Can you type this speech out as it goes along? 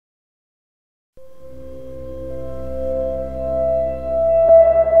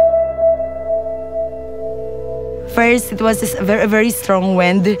First, it was this very strong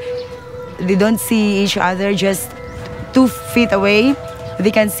wind. They don't see each other, just 2 feet away.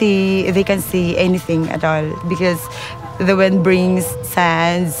 They can't see anything at all because the wind brings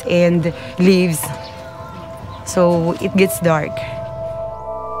sands and leaves. So it gets dark.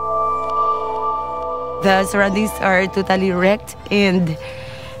 The surroundings are totally wrecked, and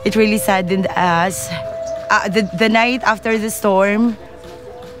it really saddened us. The night after the storm,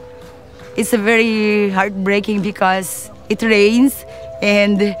 it's a very heartbreaking because it rains,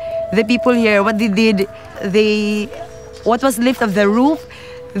 and the people here, what they did, what was left of the roof,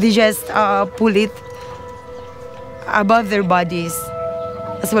 they just pull it above their bodies,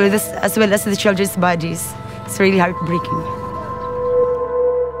 as well as the children's bodies. It's really heartbreaking.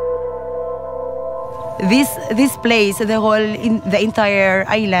 This place, the entire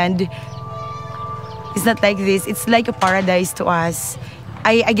island, is not like this. It's like a paradise to us.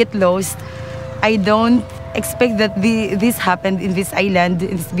 I get lost. I don't expect that this happened in this island,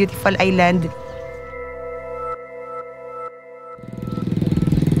 in this beautiful island.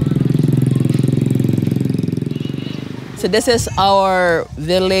 So this is our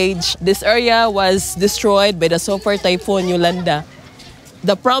village. This area was destroyed by the Super Typhoon Yolanda.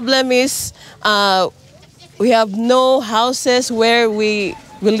 The problem is we have no houses where we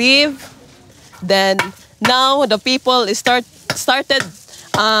live. Then now the people started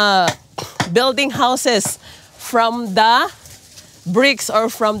building houses from the bricks or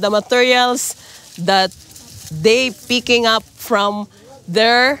from the materials that they picking up from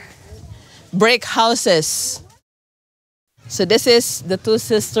their brick houses. So this is the two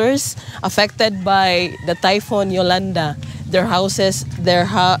sisters affected by the Typhoon Yolanda. Their house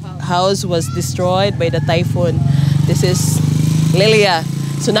was destroyed by the typhoon. This is Lilia.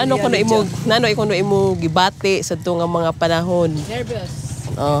 So nano ko no imo gibati sa tunga mga panahon. Nervous.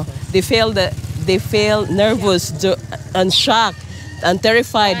 They feel nervous and shocked and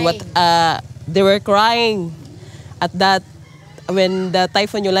terrified. They were crying at that when the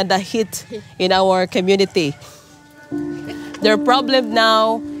Typhoon Yolanda hit in our community. Their problem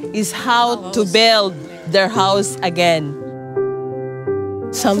now is how to build their house again.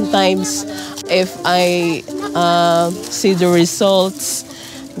 Sometimes if I see the results,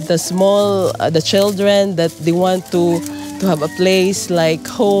 the children that they want to have a place like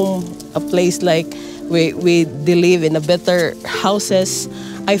home, a place like they live in a better houses,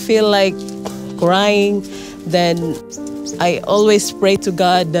 I feel like crying. Then I always pray to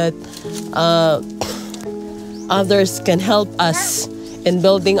God that others can help us in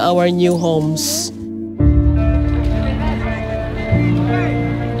building our new homes.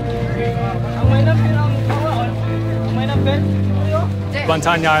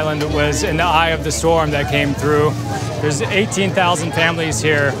 Bantayan Island was in the eye of the storm that came through. There's 18,000 families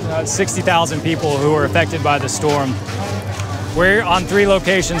here, 60,000 people who were affected by the storm. We're on 3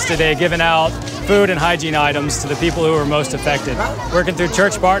 locations today giving out food and hygiene items to the people who are most affected. Working through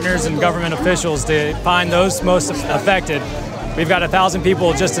church partners and government officials to find those most affected. We've got 1,000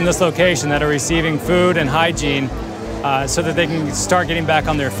 people just in this location that are receiving food and hygiene so that they can start getting back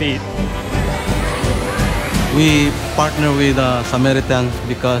on their feet. We partner with Samaritan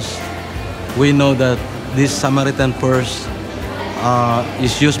because we know that this Samaritan purse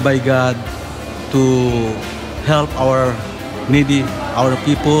is used by God to help our needy, our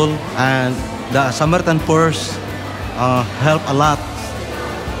people, and the Samaritan purse help a lot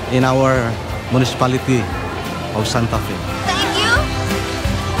in our municipality of Santa Fe. Thank you.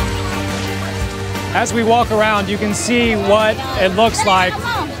 As we walk around, you can see what it looks like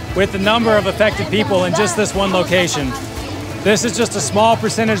with the number of affected people in just this one location. This is just a small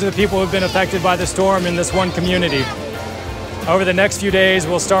percentage of the people who have been affected by the storm in this one community. Over the next few days,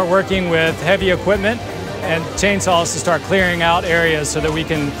 we'll start working with heavy equipment and chainsaws to start clearing out areas so that we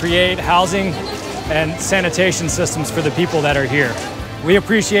can create housing and sanitation systems for the people that are here. We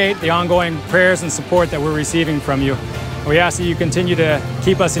appreciate the ongoing prayers and support that we're receiving from you. We ask that you continue to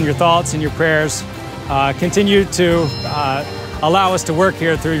keep us in your thoughts and your prayers. Continue to allow us to work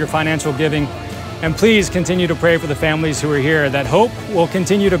here through your financial giving. And please continue to pray for the families who are here, that hope will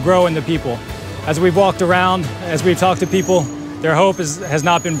continue to grow in the people. As we've walked around, as we've talked to people, their hope has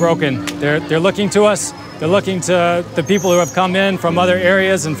not been broken. They're looking to us. They're looking to the people who have come in from other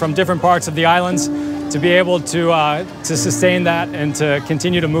areas and from different parts of the islands to be able to sustain that and to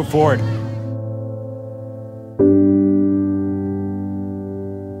continue to move forward.